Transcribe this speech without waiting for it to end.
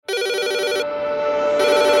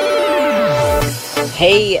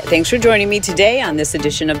Hey, thanks for joining me today on this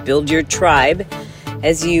edition of Build Your Tribe.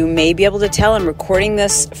 As you may be able to tell, I'm recording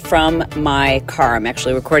this from my car. I'm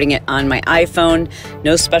actually recording it on my iPhone.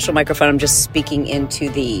 No special microphone. I'm just speaking into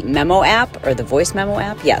the memo app or the voice memo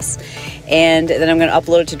app. Yes. And then I'm going to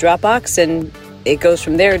upload it to Dropbox and it goes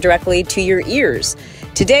from there directly to your ears.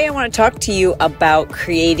 Today, I want to talk to you about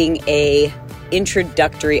creating a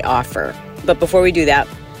introductory offer. But before we do that,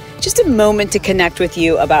 just a moment to connect with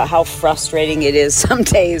you about how frustrating it is some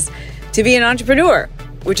days to be an entrepreneur,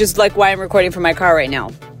 which is like why I'm recording from my car right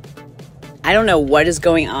now. I don't know what is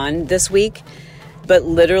going on this week, but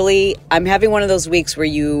literally I'm having one of those weeks where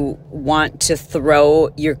you want to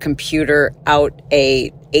throw your computer out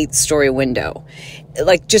a 8-story window.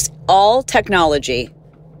 Like just all technology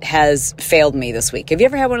has failed me this week. Have you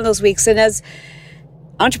ever had one of those weeks? And as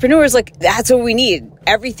entrepreneurs, like that's what we need.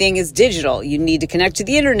 Everything is digital. You need to connect to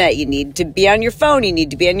the internet. You need to be on your phone. You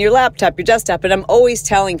need to be on your laptop, your desktop. And I'm always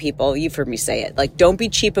telling people, you've heard me say it, like don't be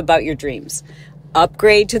cheap about your dreams.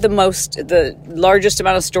 Upgrade to the largest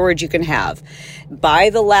amount of storage you can have.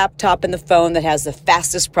 Buy the laptop and the phone that has the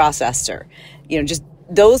fastest processor. Just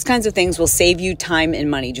those kinds of things will save you time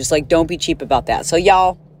and money. Just like don't be cheap about that. So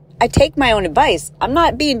y'all, I take my own advice. I'm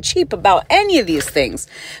not being cheap about any of these things,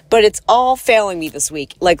 but it's all failing me this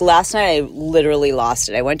week. Like last night, I literally lost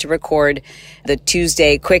it. I went to record the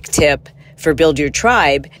Tuesday quick tip for Build Your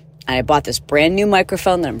Tribe, and I bought this brand new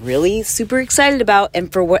microphone that I'm really super excited about.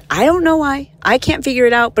 And for what, I don't know why. I can't figure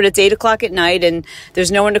it out, but it's 8:00 at night and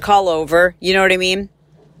there's no one to call over. You know what I mean?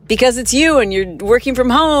 Because it's you and you're working from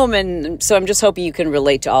home. And so I'm just hoping you can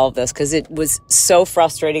relate to all of this because it was so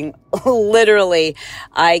frustrating. Literally,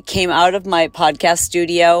 I came out of my podcast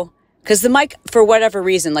studio because the mic, for whatever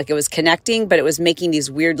reason, like it was connecting, but it was making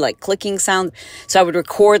these weird like clicking sounds. So I would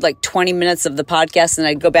record like 20 minutes of the podcast and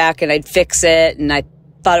I'd go back and I'd fix it. And I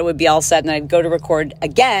thought it would be all set. And I'd go to record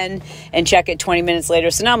again and check it 20 minutes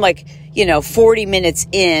later. So now I'm like, 40 minutes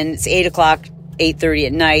in, it's 8:00, 8:30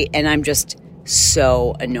 at night. And I'm just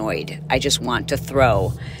so annoyed. I just want to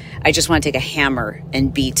take a hammer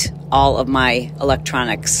and beat all of my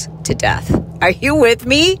electronics to death. Are you with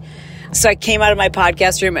me? So I came out of my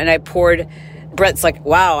podcast room and I poured, Brett's like,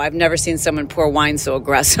 wow, I've never seen someone pour wine so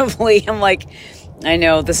aggressively. I'm like, I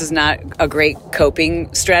know this is not a great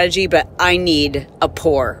coping strategy, but I need a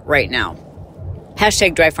pour right now.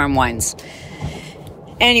 # Dry Farm Wines.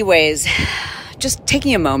 Anyways, just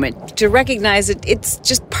taking a moment to recognize it's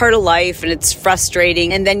just part of life and it's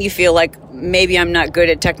frustrating. And then you feel like maybe I'm not good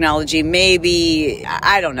at technology. Maybe,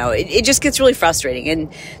 I don't know. It just gets really frustrating.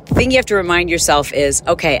 And the thing you have to remind yourself is,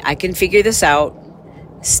 okay, I can figure this out.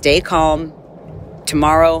 Stay calm.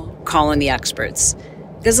 Tomorrow, call in the experts.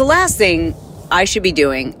 Because the last thing I should be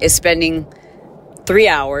doing is spending 3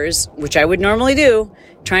 hours, which I would normally do,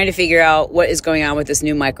 trying to figure out what is going on with this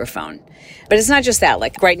new microphone. But it's not just that.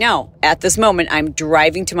 Like right now, at this moment, I'm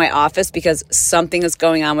driving to my office because something is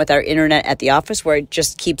going on with our internet at the office where it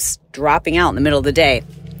just keeps dropping out in the middle of the day.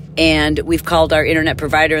 And we've called our internet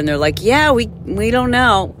provider and they're like, yeah, we don't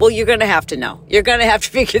know. Well, you're going to have to know. You're going to have to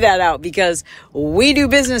figure that out because we do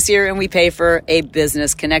business here and we pay for a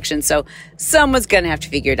business connection. So someone's going to have to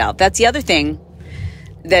figure it out. That's the other thing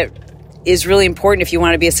that is really important if you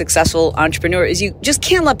want to be a successful entrepreneur is you just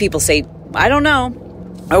can't let people say, I don't know.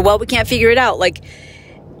 Or, well, we can't figure it out. Like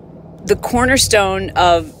the cornerstone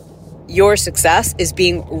of your success is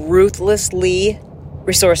being ruthlessly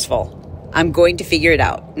resourceful. I'm going to figure it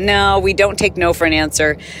out. No, we don't take no for an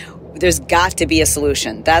answer. There's got to be a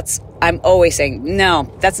solution. I'm always saying, no,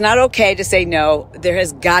 that's not okay to say no. There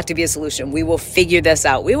has got to be a solution. We will figure this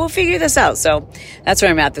out. We will figure this out. So that's where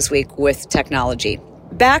I'm at this week with technology.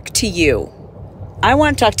 Back to you. I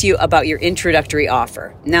want to talk to you about your introductory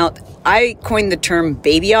offer. Now, I coined the term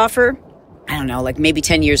baby offer, I don't know, like maybe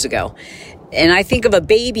 10 years ago. And I think of a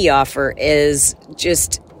baby offer as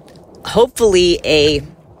just hopefully a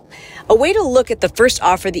way to look at the first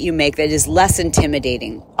offer that you make that is less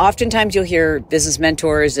intimidating. Oftentimes you'll hear business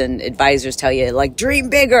mentors and advisors tell you like,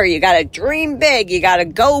 dream bigger, you got to dream big, you got to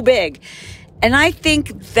go big. And I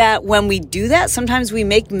think that when we do that, sometimes we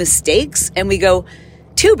make mistakes and we go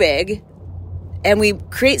too big and we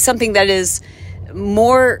create something that is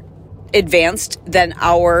more advanced than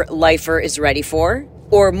our lifer is ready for,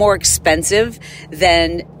 or more expensive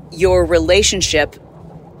than your relationship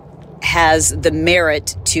has the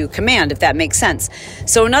merit to command, if that makes sense.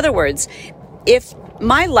 So in other words, if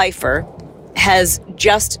my lifer has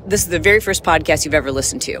this is the very first podcast you've ever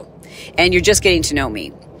listened to, and you're just getting to know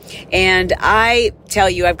me, and I tell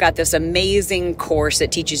you I've got this amazing course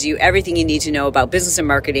that teaches you everything you need to know about business and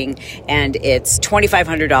marketing, and it's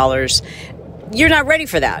 $2,500. you're not ready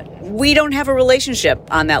for that. We don't have a relationship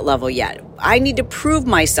on that level yet. I need to prove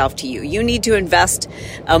myself to you. You need to invest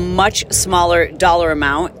a much smaller dollar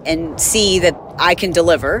amount and see that I can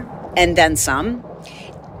deliver and then some,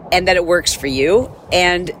 and that it works for you,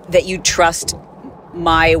 and that you trust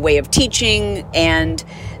my way of teaching, and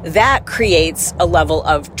that creates a level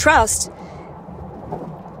of trust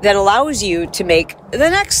that allows you to make the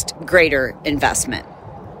next greater investment.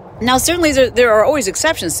 Now, certainly there are always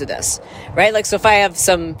exceptions to this, right? Like, so if I have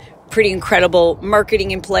some pretty incredible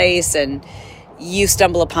marketing in place and you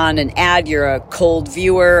stumble upon an ad, you're a cold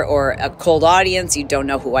viewer or a cold audience, you don't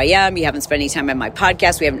know who I am, you haven't spent any time on my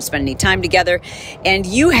podcast, we haven't spent any time together, and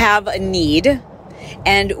you have a need,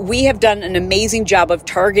 and we have done an amazing job of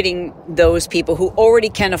targeting those people who already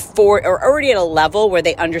can afford or already at a level where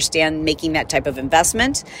they understand making that type of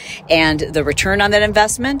investment and the return on that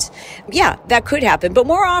investment. Yeah, that could happen. But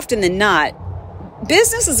more often than not,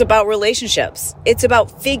 business is about relationships. It's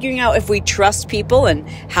about figuring out if we trust people and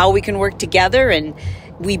how we can work together, and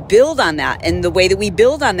we build on that. And the way that we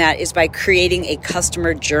build on that is by creating a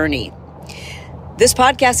customer journey. This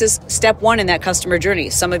podcast is step one in that customer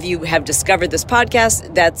journey. Some of you have discovered this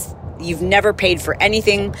podcast that's you've never paid for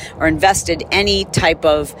anything or invested any type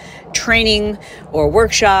of training or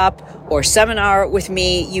workshop or seminar with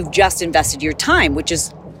me. You've just invested your time,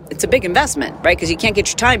 it's a big investment, right? Because you can't get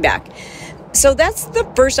your time back. So that's the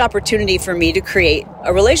first opportunity for me to create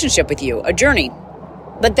a relationship with you, a journey.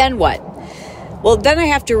 But then what? Well, then I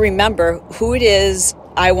have to remember who it is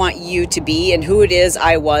I want you to be and who it is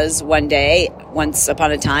I was once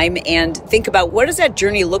upon a time, and think about what does that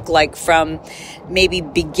journey look like from maybe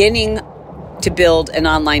beginning to build an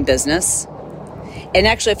online business. And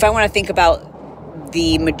actually, if I want to think about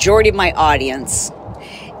the majority of my audience,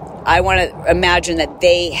 I want to imagine that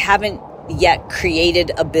they haven't yet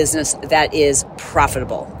created a business that is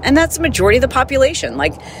profitable. And that's the majority of the population.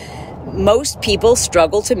 Like, most people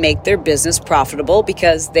struggle to make their business profitable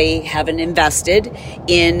because they haven't invested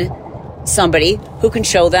in somebody who can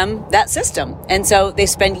show them that system. And so they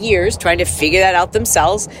spend years trying to figure that out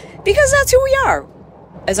themselves, because that's who we are.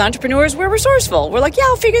 As entrepreneurs, we're resourceful. We're like, yeah,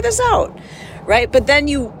 I'll figure this out, right? But then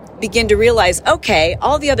you begin to realize, okay,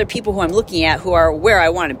 all the other people who I'm looking at who are where I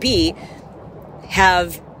want to be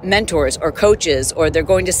have mentors or coaches, or they're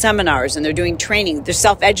going to seminars and they're doing training. They're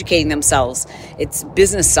self-educating themselves. It's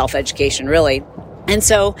business self-education, really. And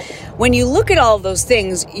so when you look at all of those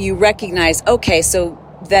things, you recognize, okay, so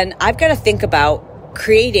then I've got to think about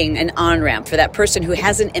creating an on-ramp for that person who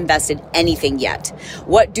hasn't invested anything yet.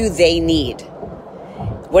 What do they need?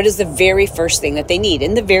 What is the very first thing that they need?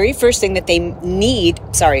 And the very first thing that they need,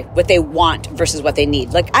 what they want versus what they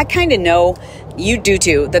need. Like, I kind of know, you do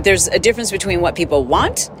too, that there's a difference between what people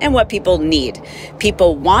want and what people need.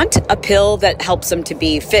 People want a pill that helps them to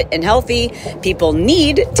be fit and healthy. People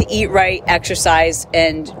need to eat right, exercise,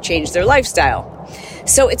 and change their lifestyle.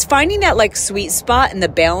 So it's finding that like sweet spot and the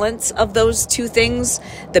balance of those two things,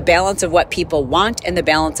 the balance of what people want and the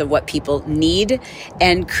balance of what people need,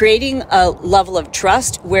 and creating a level of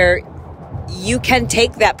trust where you can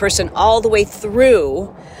take that person all the way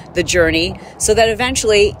through the journey so that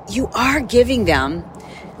eventually you are giving them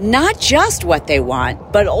not just what they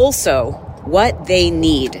want, but also what they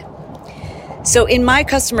need. So in my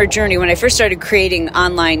customer journey, when I first started creating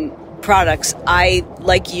online products, I,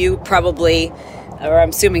 like you probably, or I'm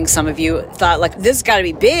assuming some of you, thought like, this has got to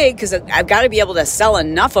be big because I've got to be able to sell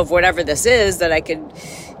enough of whatever this is that I could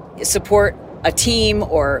support a team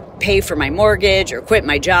or pay for my mortgage or quit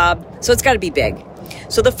my job. So it's got to be big.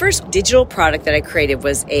 So the first digital product that I created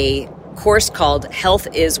was a course called Health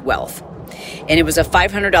is Wealth. And it was a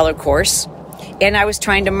 $500 course. And I was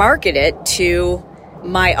trying to market it to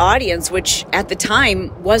my audience, which at the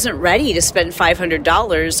time wasn't ready to spend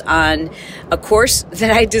 $500 on a course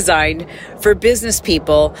that I designed for business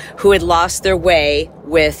people who had lost their way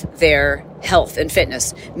with their health and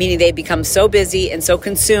fitness, meaning they become so busy and so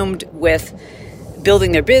consumed with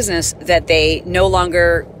building their business that they no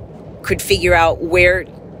longer could figure out where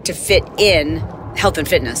to fit in health and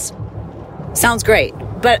fitness. Sounds great,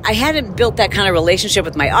 but I hadn't built that kind of relationship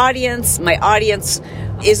with my audience. My audience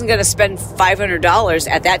isn't going to spend $500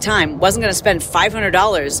 at that time, wasn't going to spend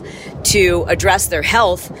 $500 to address their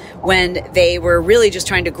health when they were really just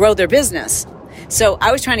trying to grow their business. So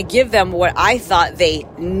I was trying to give them what I thought they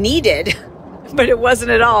needed, but it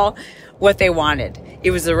wasn't at all what they wanted.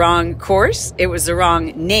 It was the wrong course, it was the wrong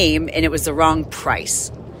name, and it was the wrong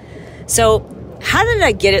price. So how did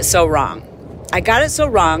I get it so wrong? I got it so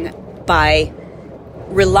wrong by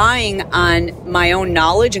relying on my own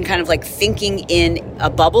knowledge and kind of like thinking in a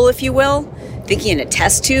bubble, if you will, thinking in a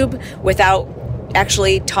test tube without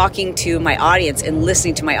actually talking to my audience and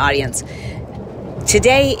listening to my audience.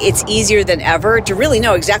 Today, it's easier than ever to really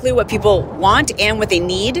know exactly what people want and what they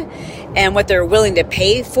need and what they're willing to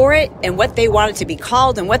pay for it and what they want it to be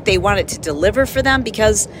called and what they want it to deliver for them,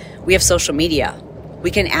 because we have social media.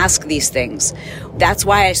 We can ask these things. That's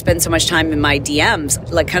why I spend so much time in my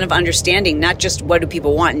DMs, like kind of understanding not just what do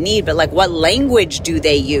people want and need, but like what language do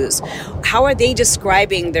they use? How are they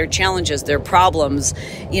describing their challenges, their problems?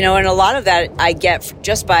 And a lot of that I get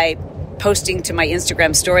just by posting to my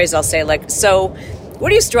Instagram stories. I'll say like, so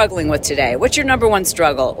what are you struggling with today? What's your number one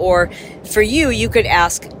struggle? Or for you could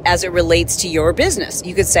ask as it relates to your business.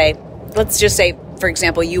 You could say, let's just say, for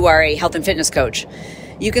example, you are a health and fitness coach.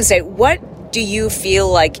 You can say, what do you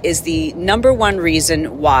feel like is the number one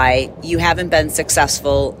reason why you haven't been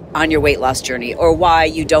successful on your weight loss journey, or why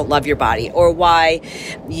you don't love your body, or why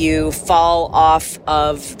you fall off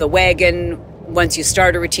of the wagon once you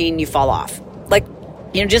start a routine, you fall off? Like,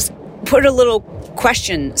 just put a little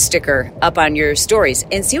question sticker up on your stories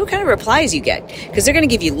and see what kind of replies you get, because they're going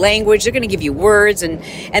to give you language, they're going to give you words,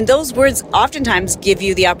 and those words oftentimes give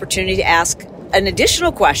you the opportunity to ask an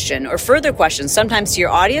additional question or further questions, sometimes to your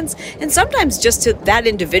audience and sometimes just to that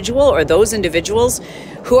individual or those individuals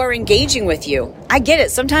who are engaging with you. I get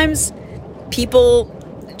it. Sometimes people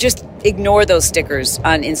just ignore those stickers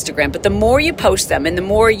on Instagram, but the more you post them and the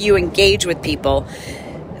more you engage with people,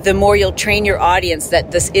 the more you'll train your audience that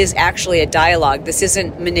this is actually a dialogue. This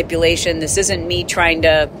isn't manipulation. This isn't me trying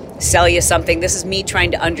to sell you something. This is me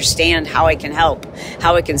trying to understand how I can help,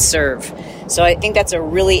 how I can serve. So I think that's a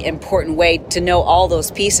really important way to know all those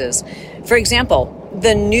pieces. For example,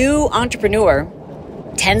 the new entrepreneur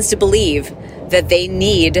tends to believe that they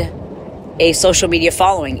need a social media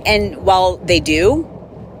following. And while they do,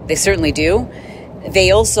 they certainly do, they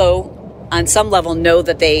also on some level know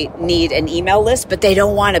that they need an email list, but they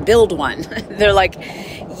don't want to build one. They're like,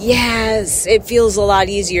 yes, it feels a lot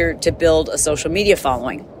easier to build a social media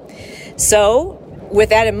following. So with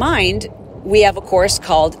that in mind, we have a course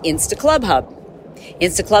called Insta Club Hub.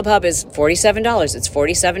 Insta Club Hub is $47. It's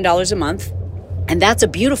 $47 a month. And that's a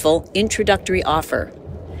beautiful introductory offer.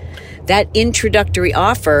 That introductory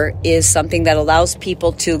offer is something that allows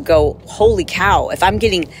people to go, holy cow, if I'm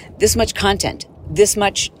getting this much content, this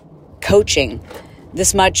much coaching,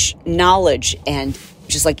 this much knowledge and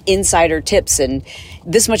just like insider tips and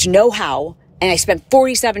this much know-how, and I spent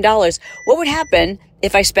 $47, what would happen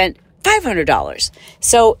if I spent $500?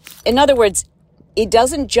 So in other words, it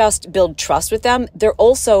doesn't just build trust with them, they're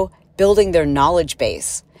also building their knowledge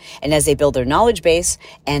base. And as they build their knowledge base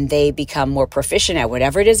and they become more proficient at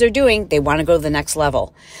whatever it is they're doing, they want to go to the next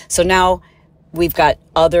level. So now we've got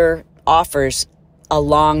other offers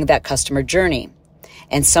along that customer journey.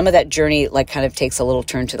 And some of that journey like kind of takes a little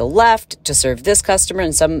turn to the left to serve this customer.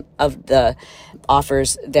 And some of the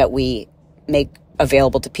offers that we make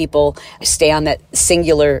available to people stay on that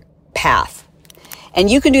singular path. And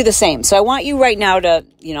you can do the same. So I want you right now to,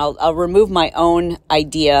 I'll remove my own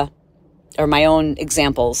idea or my own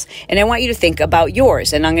examples. And I want you to think about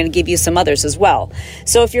yours. And I'm going to give you some others as well.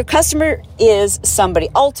 So if your customer is somebody,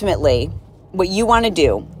 ultimately, what you want to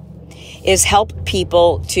do is help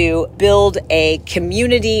people to build a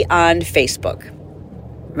community on Facebook,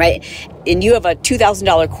 right? And you have a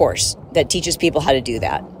 $2,000 course that teaches people how to do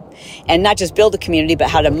that. And not just build a community, but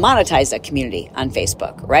how to monetize that community on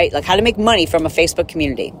Facebook, right? Like how to make money from a Facebook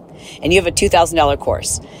community. And you have a $2,000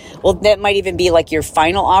 course. Well, that might even be like your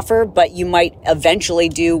final offer, but you might eventually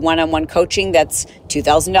do one-on-one coaching that's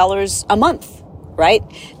 $2,000 a month, right?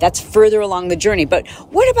 That's further along the journey. But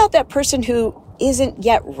what about that person who isn't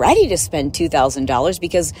yet ready to spend $2,000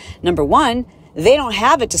 because number one, they don't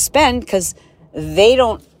have it to spend because they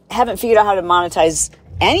haven't figured out how to monetize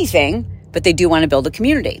anything, but they do want to build a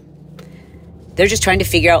community. They're just trying to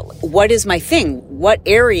figure out, what is my thing? What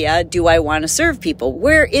area do I want to serve people?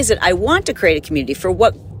 Where is it I want to create a community? For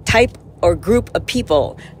what type or group of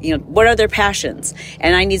people? What are their passions?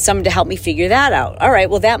 And I need someone to help me figure that out. All right,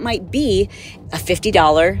 well, that might be a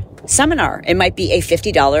 $50 seminar. It might be a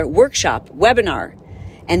 $50 workshop, webinar.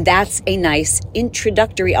 And that's a nice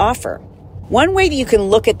introductory offer. One way that you can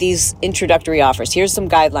look at these introductory offers, here's some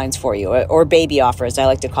guidelines for you, or baby offers, I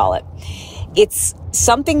like to call it. It's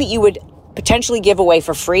something that you would potentially give away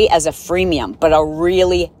for free as a freemium, but a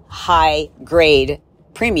really high grade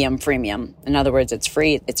premium. In other words, it's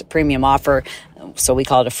free. It's a premium offer. So we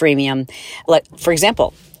call it a freemium. Like, for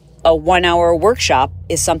example, a 1-hour workshop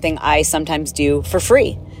is something I sometimes do for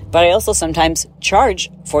free, but I also sometimes charge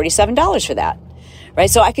 $47 for that, right?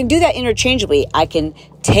 So I can do that interchangeably. I can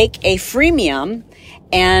take a freemium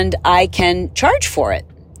and I can charge for it.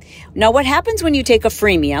 Now, what happens when you take a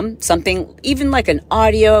freemium, something even like an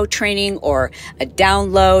audio training or a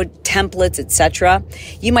download, templates, etc.?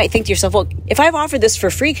 You might think to yourself, well, if I've offered this for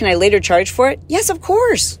free, can I later charge for it? Yes, of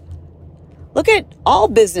course. Look at all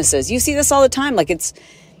businesses. You see this all the time. Like it's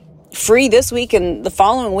free this week and the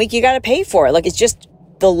following week you got to pay for it. Like it's just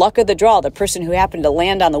the luck of the draw. The person who happened to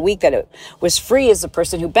land on the week that it was free is the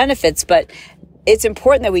person who benefits. But it's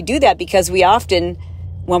important that we do that because we often,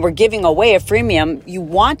 when we're giving away a freemium, you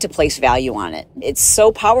want to place value on it. It's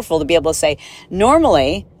so powerful to be able to say,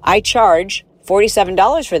 normally I charge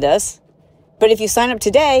 $47 for this, but if you sign up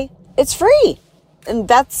today, it's free. And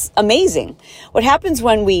that's amazing. What happens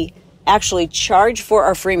when we actually charge for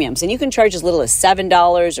our freemiums, and you can charge as little as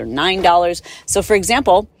 $7 or $9. So for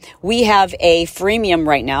example, we have a freemium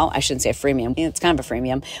right now. I shouldn't say a freemium. It's kind of a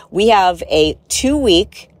freemium. We have a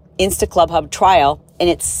 2-week Insta Club Hub trial and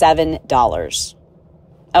it's $7.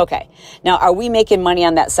 Okay. Now, are we making money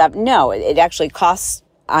on that $7? No, it actually costs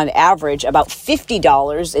on average about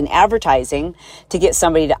 $50 in advertising to get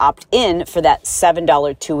somebody to opt in for that $7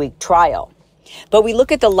 2-week trial. But we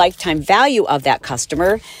look at the lifetime value of that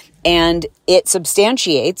customer and it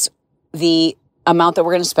substantiates the amount that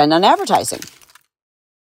we're going to spend on advertising.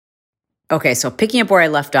 Okay, so picking up where I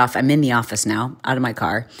left off, I'm in the office now, out of my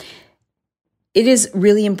car. It is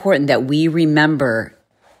really important that we remember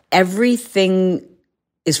everything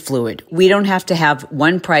is fluid. We don't have to have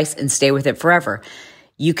one price and stay with it forever.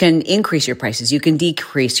 You can increase your prices. You can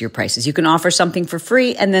decrease your prices. You can offer something for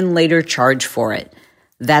free and then later charge for it.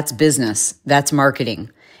 That's business. That's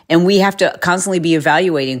marketing. And we have to constantly be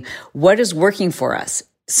evaluating what is working for us.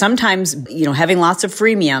 Sometimes, having lots of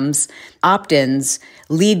freemiums, opt-ins,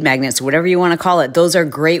 lead magnets, whatever you want to call it, those are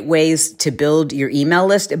great ways to build your email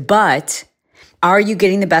list. But are you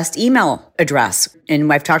getting the best email address?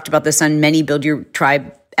 And I've talked about this on many Build Your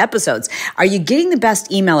Tribe episodes. Are you getting the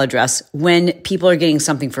best email address when people are getting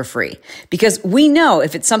something for free? Because we know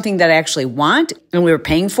if it's something that I actually want and we were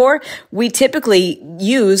paying for, we typically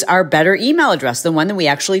use our better email address, the one that we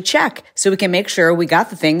actually check, so we can make sure we got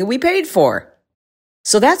the thing that we paid for.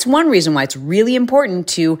 So that's one reason why it's really important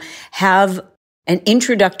to have an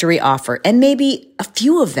introductory offer and maybe a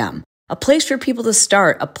few of them, a place for people to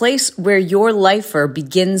start, a place where your lifer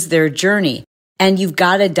begins their journey. And you've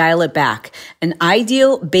got to dial it back. An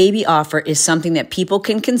ideal baby offer is something that people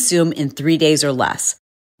can consume in 3 days or less.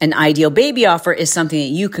 An ideal baby offer is something that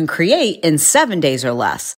you can create in 7 days or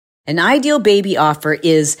less. An ideal baby offer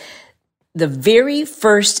is the very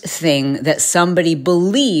first thing that somebody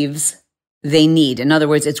believes they need. In other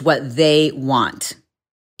words, it's what they want.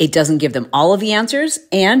 It doesn't give them all of the answers,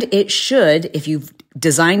 and it should, if you've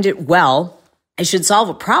designed it well, it should solve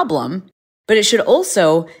a problem, but it should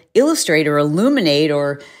also illustrate or illuminate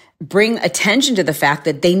or bring attention to the fact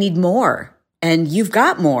that they need more and you've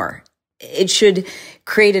got more. It should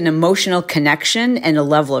create an emotional connection and a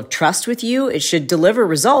level of trust with you. It should deliver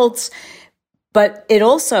results, but it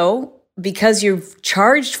also, because you've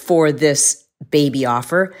charged for this baby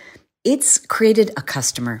offer, it's created a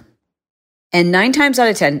customer. And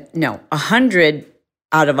 100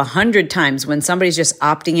 out of 100 times when somebody's just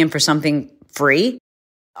opting in for something free,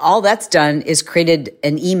 all that's done is created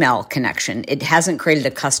an email connection. It hasn't created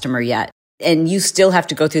a customer yet. And you still have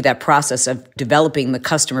to go through that process of developing the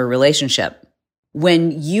customer relationship.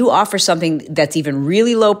 When you offer something that's even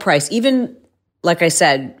really low price, even like I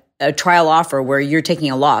said, a trial offer where you're taking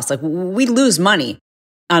a loss, like we lose money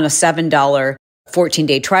on a $7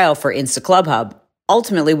 14-day trial for Insta Club Hub.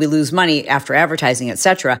 Ultimately, we lose money after advertising,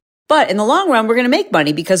 etc. But in the long run, we're going to make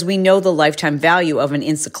money because we know the lifetime value of an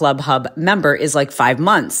Insta Club Hub member is like 5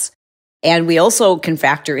 months. And we also can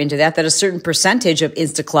factor into that a certain percentage of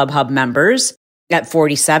Insta Club Hub members at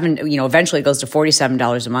eventually it goes to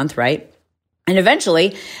 $47 a month, right? And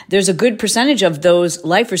eventually there's a good percentage of those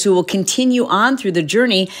lifers who will continue on through the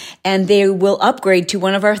journey and they will upgrade to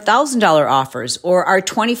one of our $1,000 offers or our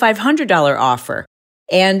 $2,500 offer.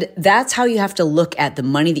 And that's how you have to look at the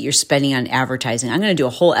money that you're spending on advertising. I'm going to do a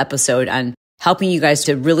whole episode on helping you guys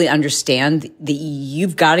to really understand that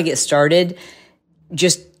you've got to get started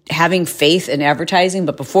just having faith in advertising.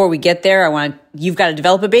 But before we get there, you've got to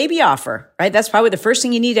develop a baby offer, right? That's probably the first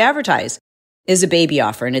thing you need to advertise is a baby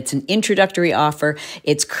offer. And it's an introductory offer.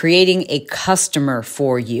 It's creating a customer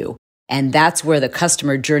for you. And that's where the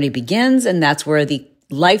customer journey begins. And that's where the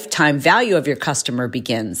lifetime value of your customer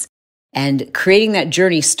begins. And creating that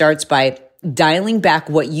journey starts by dialing back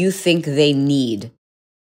what you think they need.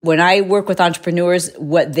 When I work with entrepreneurs,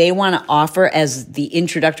 what they want to offer as the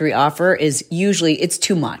introductory offer is usually it's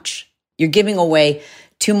too much. You're giving away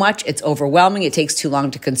too much. It's overwhelming. It takes too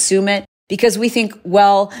long to consume it because we think,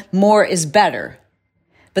 well, more is better.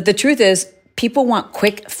 But the truth is, people want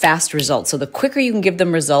quick, fast results. So the quicker you can give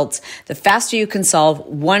them results, the faster you can solve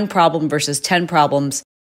one problem versus 10 problems,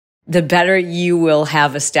 the better you will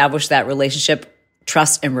have established that relationship,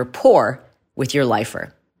 trust, and rapport with your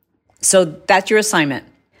lifer. So that's your assignment.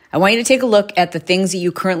 I want you to take a look at the things that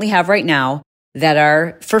you currently have right now that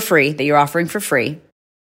are for free, that you're offering for free.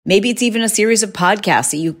 Maybe it's even a series of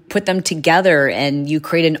podcasts that you put them together and you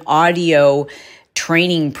create an audio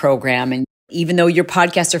training program. And even though your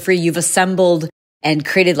podcasts are free, you've assembled and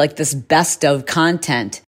created like this best of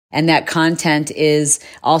content. And that content is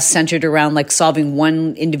all centered around like solving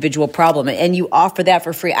one individual problem. And you offer that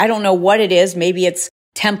for free. I don't know what it is. Maybe it's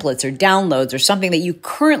templates or downloads or something that you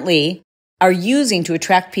currently are using to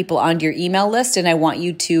attract people onto your email list. And I want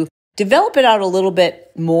you to develop it out a little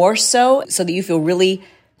bit more so that you feel really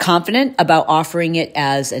confident about offering it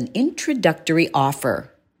as an introductory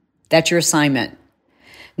offer. That's your assignment.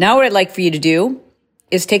 Now what I'd like for you to do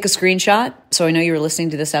is take a screenshot, so I know you were listening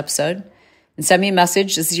to this episode, and send me a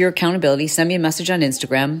message. This is your accountability. Send me a message on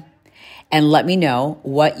Instagram and let me know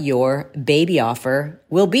what your baby offer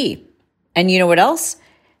will be. And you know what else?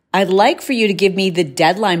 I'd like for you to give me the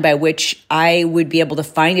deadline by which I would be able to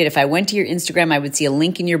find it. If I went to your Instagram, I would see a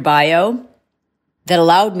link in your bio that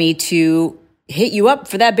allowed me to hit you up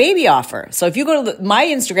for that baby offer. So if you go to my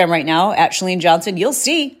Instagram right now, at Chalene Johnson, you'll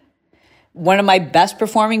see one of my best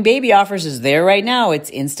performing baby offers is there right now. It's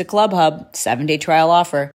Insta Club Hub, 7-day trial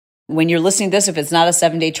offer. When you're listening to this, if it's not a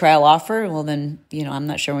 7-day trial offer, well then, I'm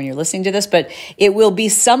not sure when you're listening to this, but it will be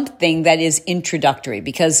something that is introductory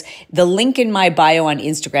because the link in my bio on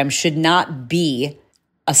Instagram should not be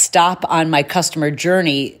a stop on my customer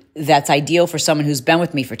journey that's ideal for someone who's been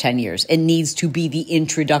with me for 10 years. It needs to be the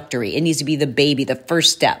introductory. It needs to be the baby, the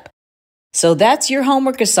first step. So that's your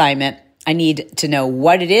homework assignment. I need to know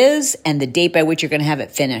what it is and the date by which you're going to have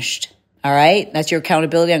it finished. All right? That's your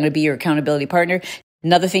accountability. I'm going to be your accountability partner.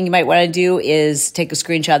 Another thing you might want to do is take a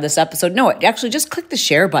screenshot of this episode. No, actually just click the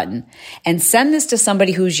share button and send this to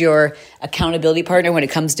somebody who's your accountability partner when it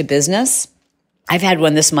comes to business. I've had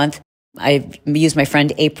one this month. I've used my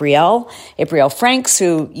friend April Franks,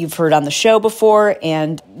 who you've heard on the show before.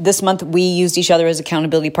 And this month we used each other as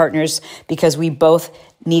accountability partners because we both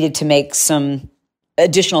needed to make some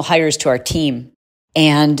additional hires to our team.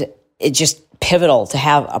 And it just pivotal to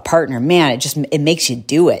have a partner. Man, it makes you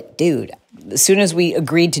do it, dude. As soon as we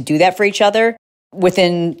agreed to do that for each other,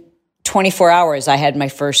 within 24 hours, I had my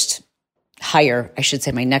first hire. I should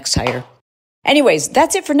say my next hire. Anyways,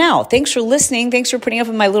 that's it for now. Thanks for listening. Thanks for putting up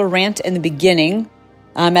with my little rant in the beginning.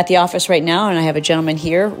 I'm at the office right now, and I have a gentleman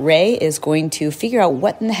here. Ray is going to figure out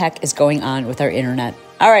what in the heck is going on with our internet.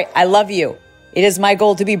 All right, I love you. It is my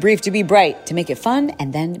goal to be brief, to be bright, to make it fun,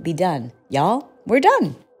 and then be done. Y'all, we're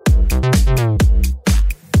done.